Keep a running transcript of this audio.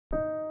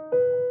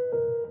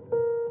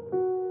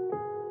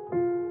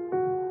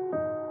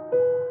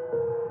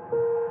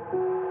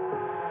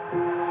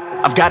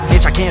I've got an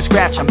itch I can't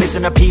scratch, I'm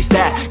missing a piece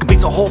that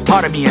completes a whole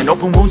part of me, an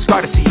open wound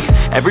scar to see.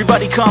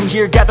 Everybody come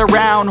here, gather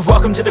round,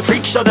 welcome to the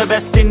freak show, the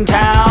best in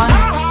town.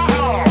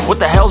 What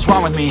the hell's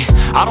wrong with me?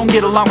 I don't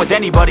get along with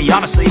anybody,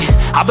 honestly.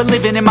 I've been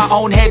living in my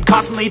own head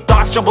constantly,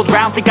 thoughts jumbled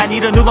round, think I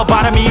need a new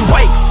lobotomy.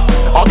 Wait,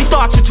 all these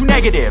thoughts are too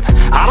negative,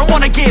 I don't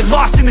wanna get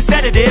lost in the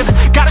sedative.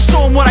 Gotta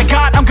show them what I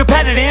got, I'm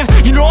competitive.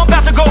 You know I'm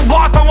about to go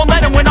off, I won't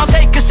let them win, I'll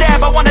take a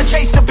stab. I wanna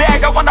chase a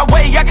bag, I wanna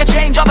weigh, I can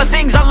change all the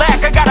things I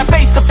lack. I gotta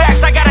face the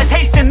facts, I got a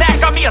taste in that.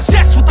 Got me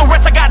obsessed with the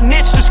rest, I got an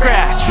itch to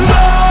scratch.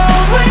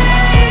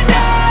 Lonely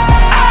now,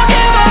 I'll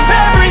give up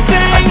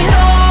everything.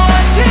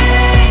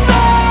 Daunting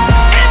thought,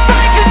 if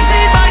I could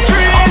see my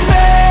dreams,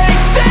 I'll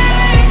make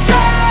things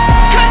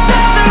right. 'Cause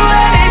I'll do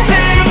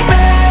anything to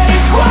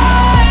make what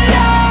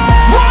I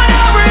want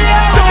a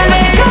reality. Don't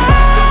let go,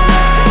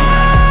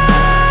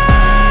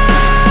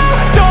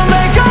 don't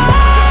let go.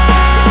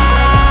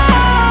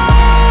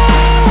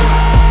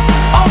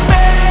 I'll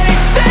make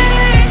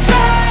things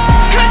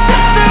right. 'Cause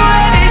I'll do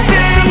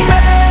anything to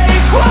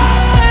make what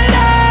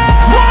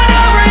I want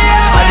a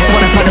reality. I just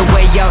wanna find a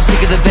way out,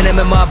 sick of the venom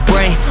in my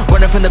brain.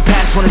 Running from the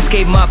past, wanna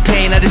escape my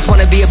pain. I just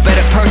wanna be a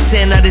better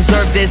person, I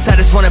deserve this, I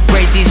just wanna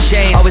break these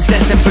chains. Always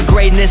asking for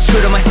greatness, true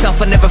to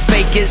myself, I never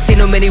fake it. Seen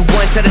too many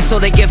once, that is so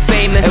they get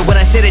famous. And when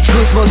I say the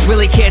truth, most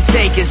really can't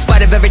take it. In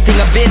spite of everything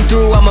I've been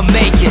through, I'ma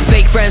make it.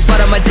 Fake friends, but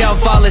on my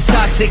downfall is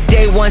toxic.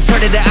 Day one,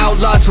 started the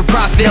outlaws for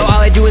profit. Now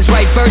all I do is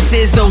write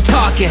verses, no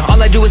talking.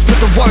 All I do is put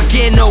the work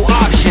in, no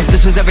option.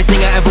 This was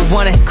everything I ever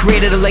wanted,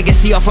 created a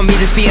legacy off of me,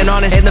 just being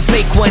honest. And the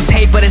fake ones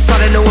hate, but it's all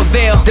to no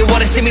avail. They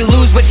wanna see me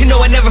lose, but you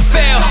know I never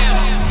fail.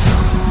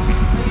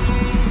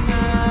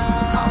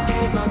 I'll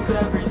give up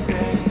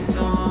everything,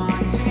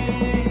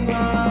 daunting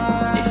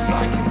life. If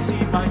I can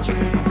see my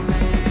dream,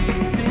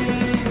 make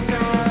things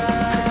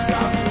right. 'Cause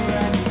I'll do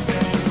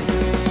anything,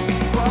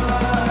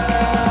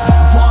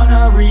 want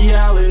a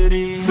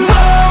reality.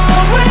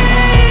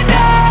 Lonely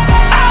now,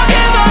 I'll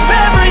give up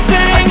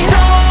everything,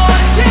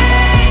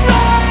 daunting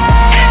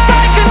life. If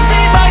I can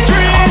see my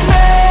dreams,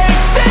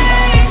 make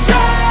things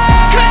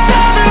right. 'Cause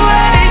I'll do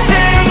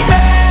anything to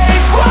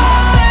make what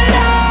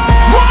I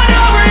want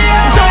a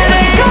reality. Don't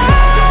let go,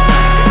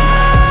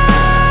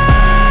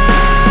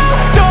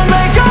 don't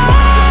let go.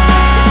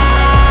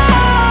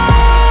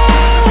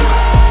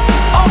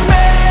 I'll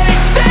make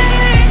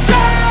things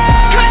right.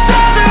 'Cause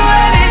I'll do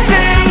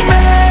anything to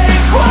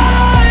make what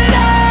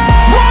I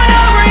want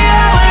a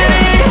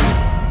reality.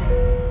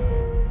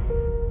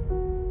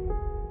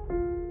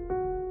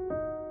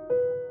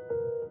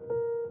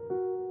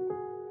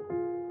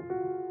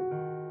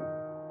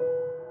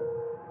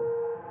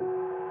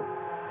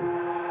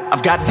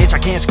 I've got an itch I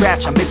can't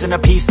scratch, I'm missing a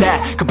piece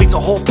that completes a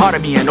whole part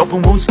of me, an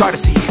open wound scar to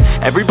see.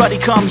 Everybody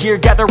come here,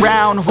 gather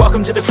round,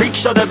 welcome to the freak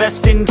show, the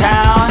best in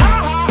town.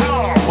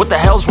 What the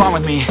hell's wrong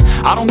with me?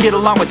 I don't get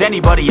along with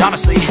anybody,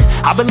 honestly.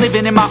 I've been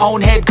living in my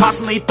own head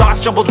constantly, thoughts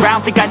jumbled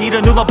round, think I need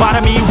a new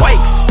lobotomy. Wait,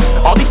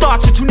 all these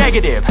thoughts are too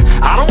negative,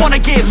 I don't wanna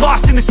get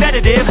lost in the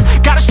sedative.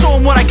 Gotta show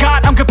them what I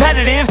got, I'm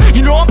competitive.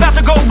 You know I'm about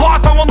to go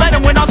off, I won't let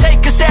them win, I'll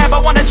take a stab. I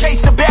wanna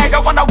chase a bag, I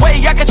wanna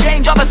weigh, I can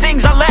change all the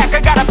things I lack.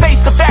 I gotta face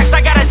the facts,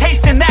 I got a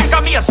taste in that.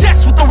 Got me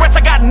obsessed with the rest,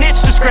 I got an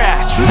itch to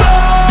scratch.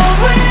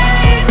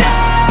 Lonely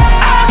now,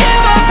 I'll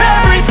give up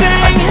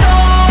everything,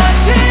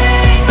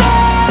 daunting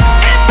thought.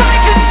 If I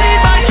can see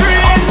my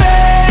dreams,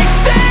 I'll make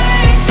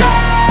things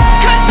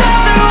right. 'Cause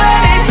I'll do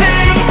anything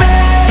to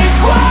make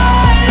what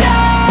I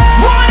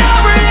want a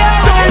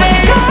reality. Don't let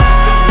go,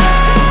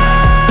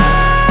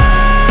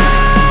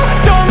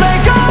 don't let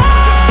go.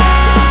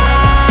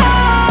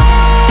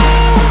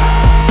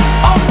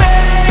 I'll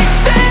make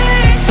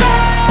things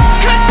right.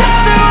 'Cause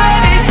I'll do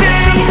anything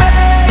to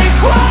make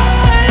what I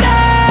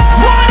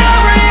want a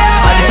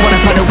reality. I just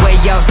wanna find a way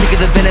out, sick of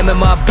the venom in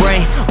my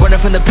brain. Running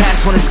from the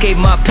past, wanna escape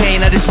my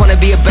pain. I just wanna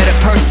be a better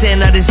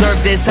person, I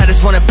deserve this, I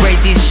just wanna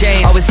break these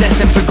chains. Always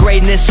asking for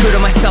greatness, true to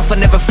myself, I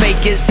never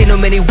fake it. Seen too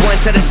many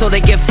once, that is so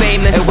they get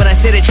famous. And when I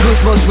say the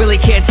truth, most really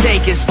can't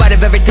take it. In spite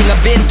of everything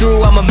I've been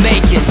through, I'ma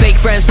make it. Fake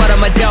friends, but on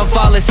my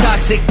downfall is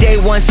toxic. Day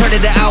one,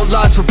 started the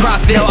outlaws for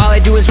profit. Now all I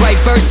do is write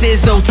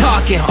verses, no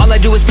talking. All I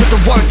do is put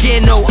the work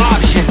in, no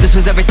option. This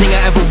was everything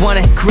I ever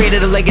wanted,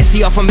 created a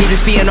legacy off of me,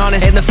 just being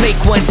honest. And the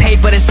fake ones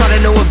hate, but it's all to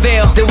no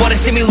avail. They wanna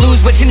see me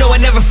lose, but you know I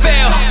never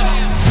fail.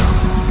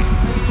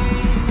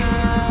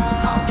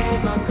 I'll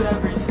give up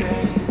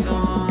everything,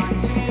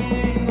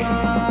 daunting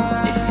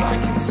life. If I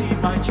can see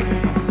my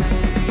dream,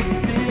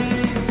 make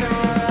things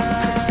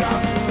right. 'Cause I'll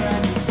do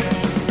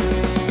anything,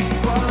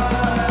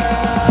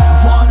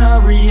 want a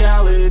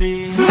reality.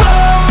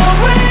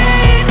 Lonely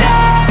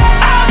now,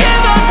 I'll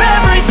give up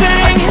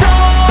everything,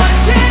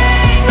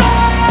 daunting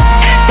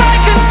life. If I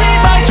can see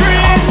my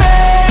dreams,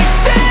 make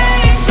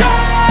things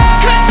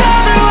right. 'Cause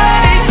I'll do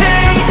anything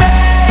to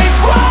make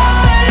what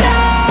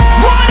I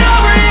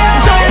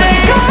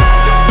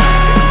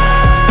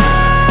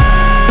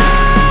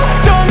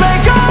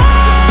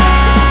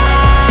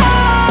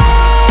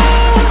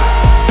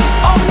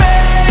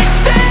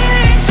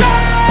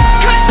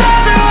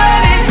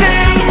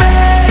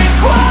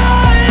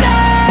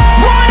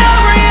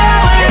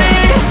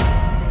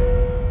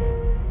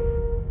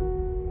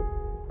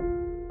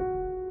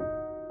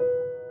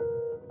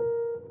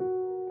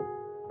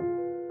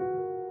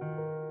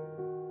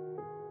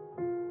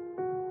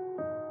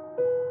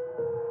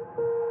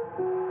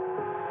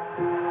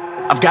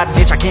I've got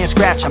an itch I can't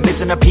scratch, I'm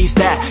missing a piece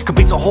that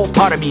completes a whole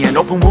part of me, an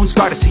open wound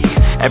scar to see.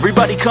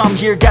 Everybody come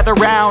here, gather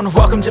round,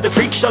 welcome to the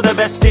freak show, the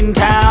best in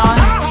town.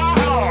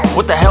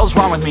 What the hell's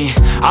wrong with me?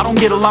 I don't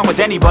get along with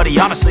anybody,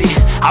 honestly.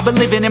 I've been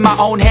living in my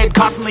own head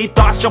constantly,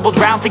 thoughts jumbled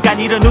round, think I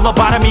need a new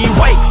lobotomy.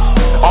 Wait,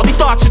 all these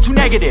thoughts are too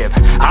negative,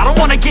 I don't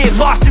wanna get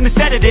lost in the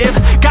sedative.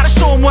 Gotta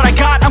show them what I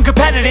got, I'm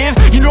competitive.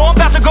 You know I'm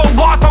about to go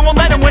off, I won't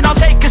let them win, I'll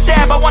take a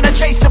stab. I wanna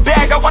chase a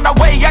bag, I want a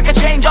way I can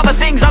change all the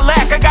things I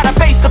lack. I gotta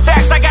face the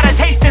facts, I got a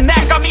taste in that.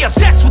 Got me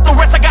obsessed with the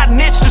rest, I got an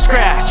itch to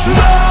scratch. Going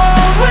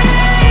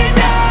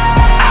now,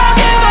 I'll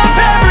give up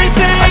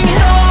everything.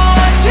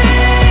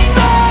 Daunting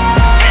all,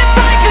 if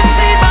I can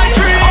see my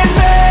dreams,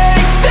 I'll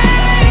make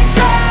things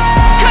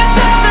right. 'Cause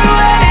I'll do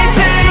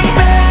anything to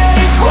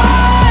make what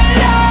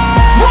I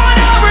want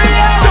a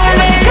reality. Don't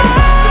let go,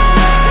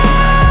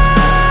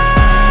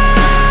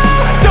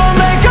 don't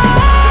let go.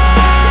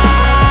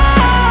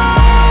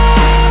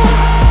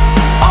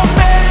 I'll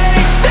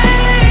make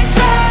things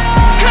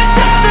right. 'Cause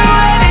I'll do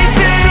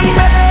anything to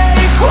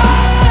make what I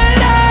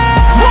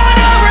want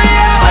a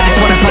reality. I just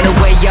wanna find a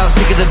way out,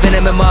 sick of the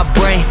venom in my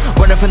brain.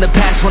 Running from the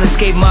past, wanna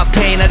escape my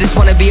pain. I just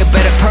wanna be a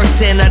better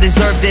person, I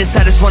deserve this.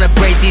 I just wanna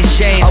break these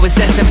chains. Always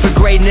asking for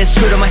greatness,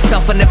 true to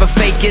myself, I never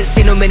fake it.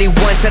 Seen too many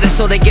once that I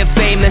so they get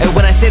famous. And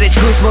when I say the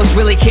truth, most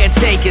really can't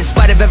take it. In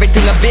spite of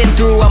everything I've been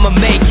through, I'ma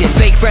make it.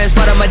 Fake friends,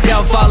 but on my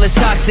downfall is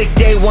toxic.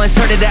 Day one,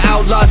 started the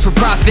outlaws for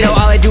profit. Now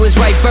all I do is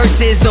write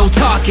verses, no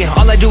talking.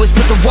 All I do is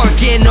put the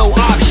work in, no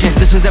option.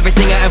 This was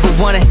everything I ever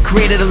wanted.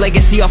 Created a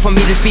legacy off of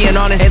me, just being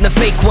honest. And the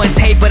fake ones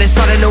hate, but it's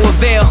all to no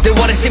avail. They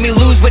wanna see me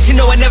lose, but you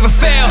know I never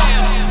fail.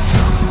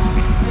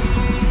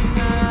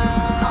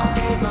 I'll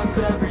give up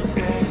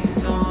everything,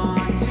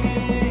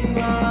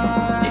 daunting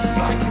all, if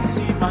I can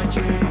see my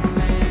dream,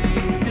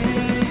 make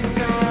things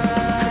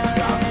right. 'Cause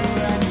I'll do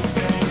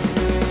anything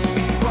to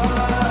make what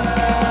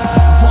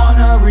I want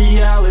a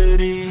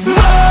reality.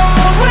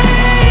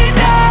 Going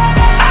now,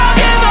 I'll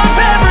give up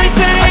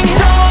everything,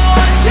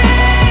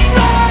 daunting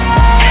all,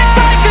 if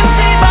I can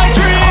see my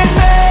dreams,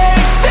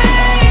 make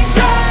things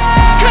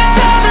right. 'Cause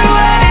I'll do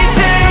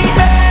anything to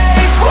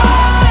make what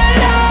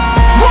I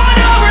want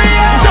a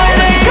reality. Don't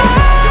let go,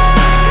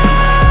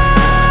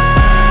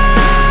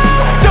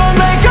 don't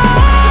let go.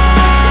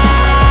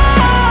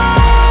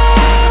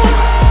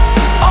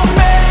 I'll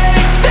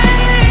make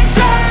things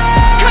right.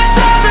 'Cause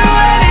I'll do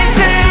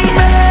anything to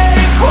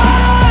make what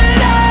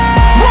I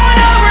want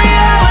a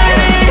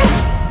reality.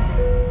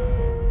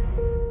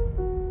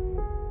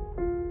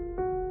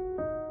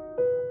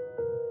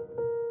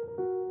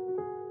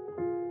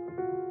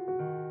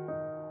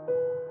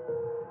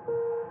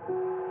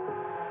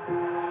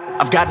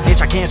 I've got an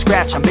itch I can't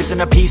scratch, I'm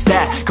missing a piece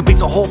that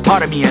completes a whole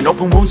part of me, an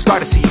open wound scar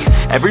to see.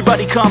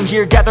 Everybody come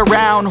here, gather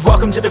round,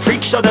 welcome to the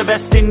freak show, the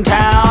best in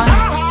town.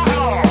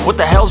 What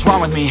the hell's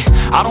wrong with me?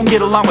 I don't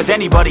get along with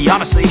anybody,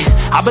 honestly.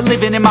 I've been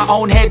living in my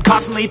own head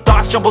constantly,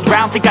 thoughts jumbled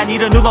round, think I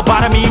need a new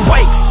lobotomy.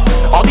 Wait,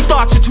 all these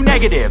thoughts are too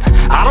negative,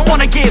 I don't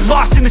wanna get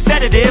lost in the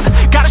sedative.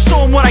 Gotta show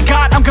them what I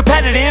got, I'm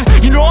competitive.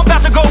 You know I'm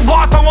about to go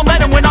off, I won't let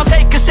them win, I'll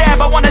take a stab.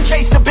 I wanna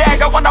chase a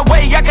bag, I want a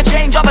way I can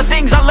change all the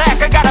things I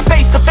lack. I gotta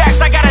face the facts,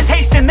 I got a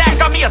taste in that.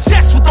 Got me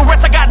obsessed with the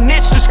rest, I got an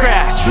itch to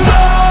scratch.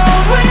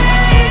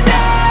 Going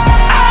now,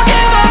 I'll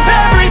give up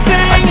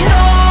everything,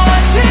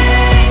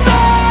 daunting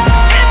all,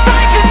 if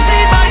I can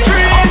see my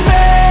dreams,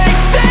 I'll make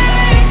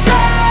things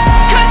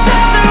right. 'Cause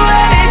I'll do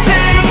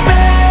anything to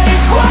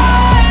make what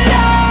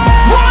I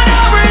want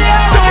a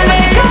reality. Don't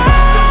let go,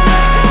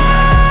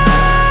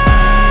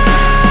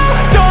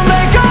 don't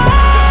let go.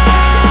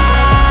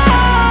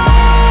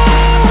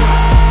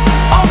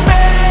 I'll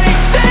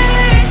make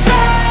things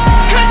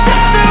right. 'Cause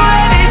I'll do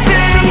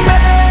anything to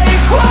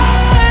make what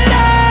I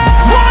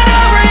want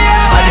a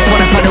reality. I just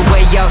wanna find a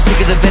way out, sick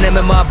of the venom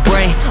in my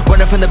brain.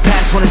 Running from the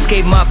past, wanna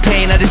escape my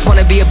pain. I just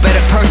wanna be a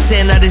better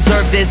person, I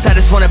deserve this. I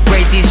just wanna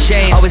break these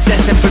chains. Always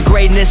asking for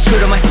greatness, true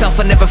to myself,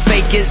 I never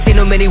fake it. Seen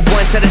too many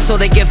once that I so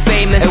they get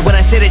famous. And when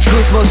I say the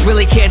truth, most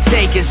really can't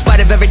take it. In spite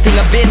of everything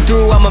I've been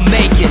through, I'ma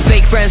make it.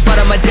 Fake friends, but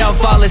on my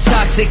downfall is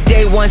toxic.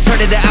 Day one,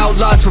 started the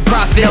outlaws for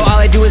profit. Now all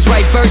I do is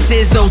write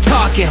verses, no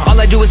talking. All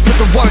I do is put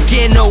the work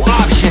in, no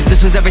option.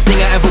 This was everything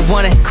I ever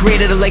wanted.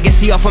 Created a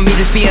legacy off of me,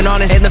 just being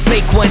honest. And the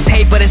fake ones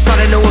hate, but it's all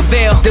to no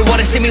avail. They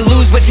wanna see me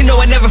lose, but you know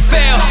I never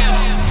fail.